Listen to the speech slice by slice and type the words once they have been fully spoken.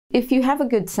If you have a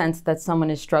good sense that someone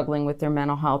is struggling with their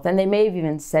mental health, and they may have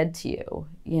even said to you,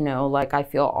 like, I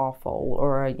feel awful,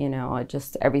 or, I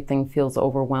just, everything feels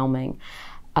overwhelming.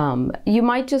 You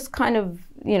might just kind of,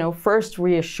 first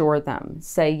reassure them.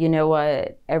 Say, you know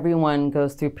what, everyone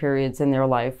goes through periods in their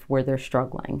life where they're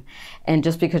struggling. And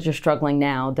just because you're struggling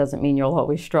now doesn't mean you'll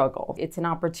always struggle. It's an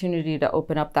opportunity to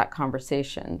open up that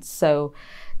conversation. So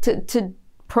to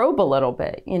probe a little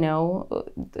bit,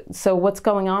 so what's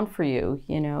going on for you?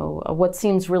 What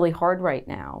seems really hard right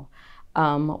now?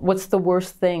 What's the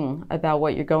worst thing about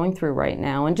what you're going through right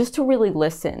now? And just to really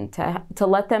listen, to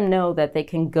let them know that they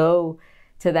can go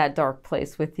to that dark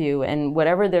place with you, and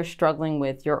whatever they're struggling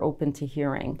with, you're open to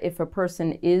hearing. If a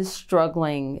person is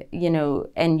struggling,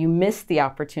 and you miss the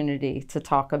opportunity to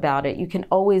talk about it, you can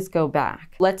always go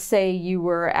back. Let's say you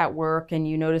were at work and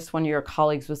you noticed one of your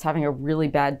colleagues was having a really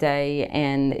bad day,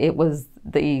 and it was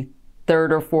the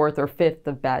third or fourth or fifth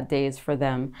of bad days for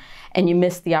them, and you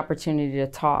missed the opportunity to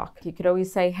talk. You could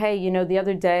always say, hey, the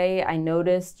other day I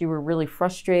noticed you were really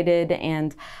frustrated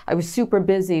and I was super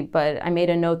busy, but I made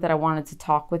a note that I wanted to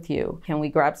talk with you. Can we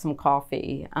grab some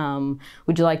coffee?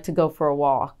 Would you like to go for a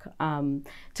walk?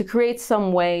 To create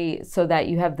some way so that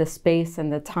you have the space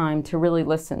and the time to really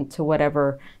listen to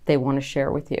whatever they want to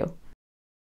share with you.